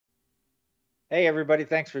Hey, everybody.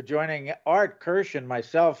 Thanks for joining Art Kirsch and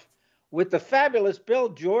myself with the fabulous Bill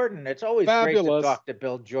Jordan. It's always great to Fabulous. talk to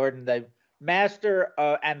Bill Jordan, the master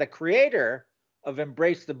and the creator of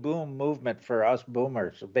Embrace the Boom movement for us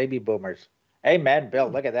boomers, baby boomers. Hey, man, Bill,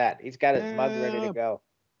 look at that. He's got his mug ready to Yeah, go.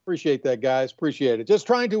 appreciate that, guys. Appreciate it. Just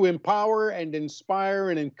trying to empower and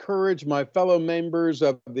inspire and encourage my fellow members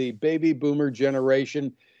of the baby boomer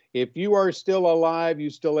generation. If you are still alive, you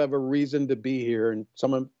still have a reason to be here. And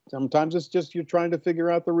sometimes it's just you're trying to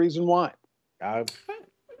figure out the reason why. I, I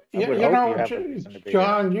You, would you hope you know, have a reason to be here.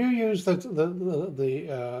 John, you use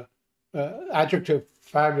the adjective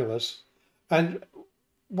fabulous, and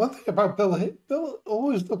one thing about Bill, Bill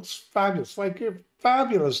always looks fabulous. Like you're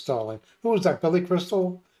fabulous, darling. Who was that? Billy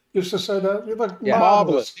Crystal used to say that. You look Yeah,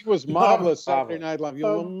 Marvelous. marvelous. He was Mar- marvelous Saturday marvelous. Night Live. You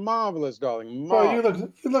look um, marvelous, darling. well, Marvelous.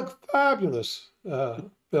 you look fabulous,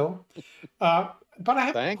 Bill. Uh, but I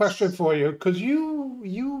have a question Thanks. for you because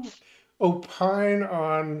you opine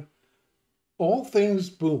on all things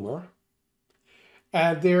boomer,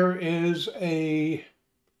 and there is a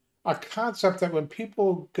concept that when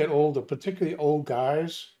people get older, particularly old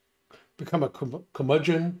guys, become a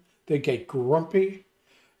curmudgeon, they get grumpy.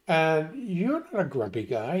 And you're not a grumpy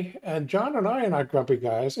guy, and John and I are not grumpy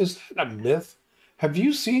guys. Is that a myth? Have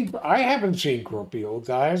you seen? I haven't seen grumpy old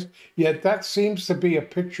guys, yet that seems to be a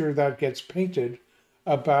picture that gets painted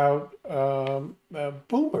about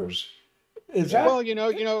boomers. Is Yeah.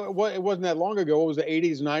 that? Well, it wasn't that long ago. It was the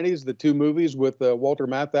 '80s, '90s, the two movies with Walter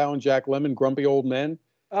Matthau and Jack Lemmon, Grumpy Old Men,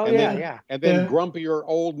 Oh, and yeah, then Yeah, yeah. and then yeah, Grumpier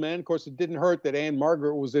Old Men. Of course, it didn't hurt that Anne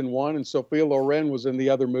Margaret was in one and Sophia Loren was in the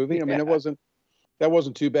other movie. I mean, Yeah. that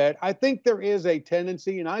wasn't too bad. I think there is a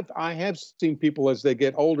tendency, and I have seen people as they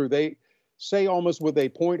get older, they say almost with a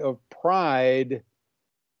point of pride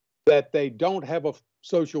that they don't have a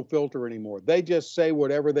social filter anymore. They just say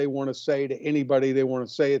whatever they want to say to anybody they want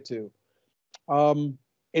to say it to. Um,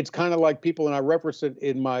 it's kind of like people, and I reference it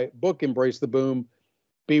in my book, Embrace the Boom.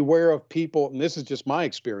 Beware of people, and this is just my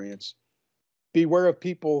experience. Beware of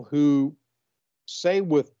people who say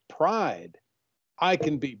with pride, I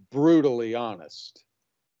can be brutally honest.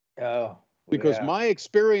 Oh, Because yeah. my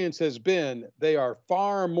experience has been they are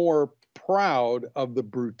far more proud of the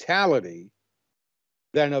brutality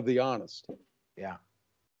than of the honesty. Yeah.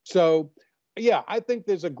 So, yeah, I think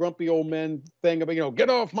there's a grumpy old man thing about, get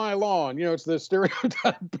off my lawn. It's the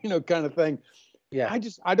stereotype, kind of thing. Yeah.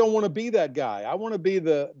 I don't want to be that guy. I want to be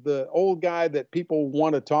the old guy that people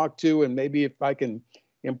want to talk to, and maybe if I can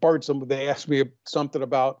impart some, they ask me something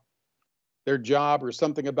about their job or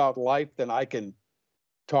something about life, then I can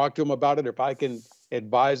talk to them about it. If I can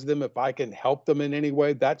advise them, if I can help them in any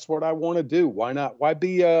way, that's what I want to do. Why not? Why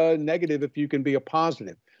be negative if you can be a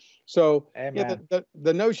positive? So yeah, Amen.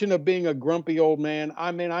 the notion of being a grumpy old man.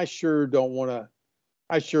 I mean, I sure don't want to.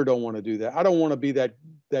 I sure don't want to do that. I don't want to be that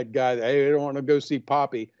guy that, hey, I don't want to go see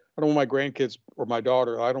Poppy. I don't want my grandkids or my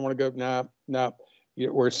daughter. I don't want to go. Nah, nah.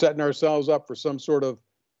 We're setting ourselves up for some sort of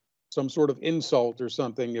insult or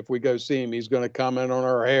something. If we go see him, he's going to comment on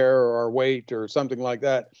our hair or our weight or something like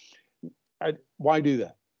that. Why do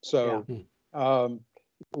that? Yeah. So um,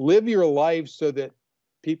 live your life so that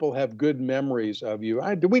people have good memories of you.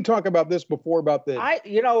 Did we talk about this before about I,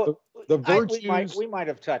 you know, the, the I we might virtues? we might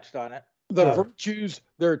have touched on it. The yeah. virtues,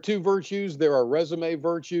 there are two virtues. There are resume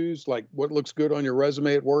virtues, like what looks good on your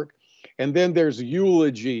resume at work. And then there's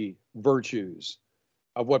eulogy virtues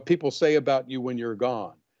of what people say about you when you're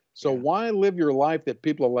gone. So Yeah. why live your life that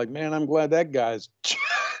people are like, man, I'm glad that guy's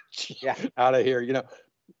Yeah. out of here.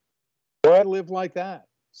 Why live like that?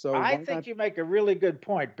 So I why not? think you make a really good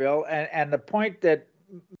point, Bill. And the point that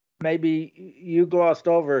maybe you glossed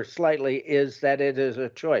over slightly is that it is a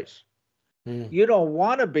choice. Mm. You don't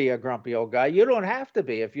want to be a grumpy old guy. You don't have to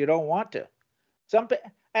be if you don't want to. Some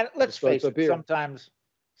and All let's starts face up it, here.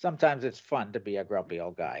 sometimes it's fun to be a grumpy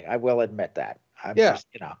old guy. I will admit that. I'm Yeah. just,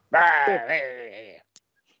 Well,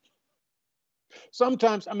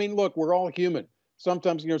 sometimes, I mean, look, we're all human.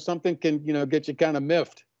 Sometimes, something can, get you kind of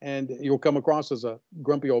miffed and you'll come across as a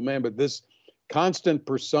grumpy old man. But this constant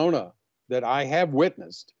persona that I have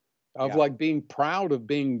witnessed of yeah. like being proud of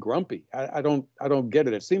being grumpy, I don't get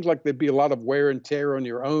it. It seems like there'd be a lot of wear and tear on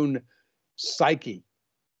your own psyche,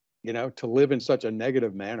 to live in such a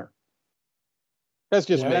negative manner. That's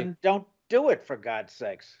just Well, Yeah. me. then don't do it for God's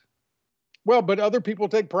sakes. Well, but other people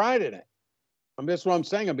take pride in it. I mean, that's what I'm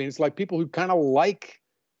saying. I mean, it's like people who kind of like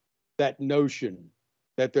that notion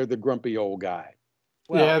that they're the grumpy old guy.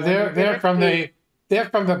 Well, Yeah, when you get into they're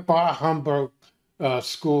from the Bar Humbug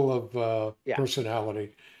school of yeah,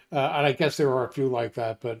 personality, and I guess there are a few like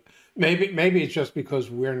that. But maybe it's just because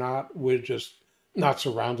we're just not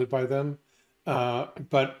surrounded by them.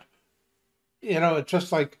 But it's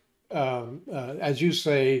just like, as you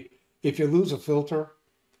say, if you lose a filter,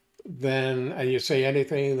 then and you say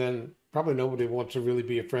anything, then probably nobody wants to really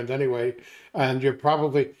be a friend anyway. And you're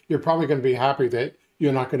probably going to be happy that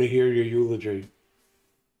you're not going to hear your eulogy.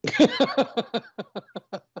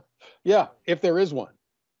 Yeah, if there is one.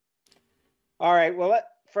 All right. Well,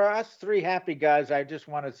 for us three happy guys, I just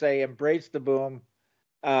want to say embrace the boom,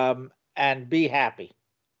 and be happy.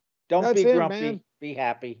 Don't That's be it, grumpy. man. Be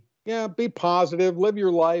happy. Yeah, be positive, live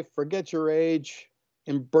your life, forget your age,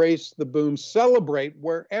 embrace the boom, celebrate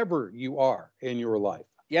wherever you are in your life.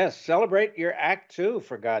 Yes, celebrate your act two,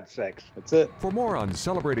 for God's sakes. That's it. For more on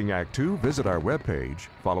Celebrating Act 2, visit our webpage,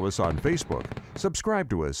 follow us on Facebook, subscribe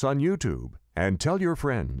to us on YouTube, and tell your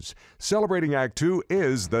friends. Celebrating Act 2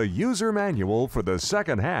 is the user manual for the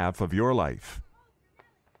second half of your life.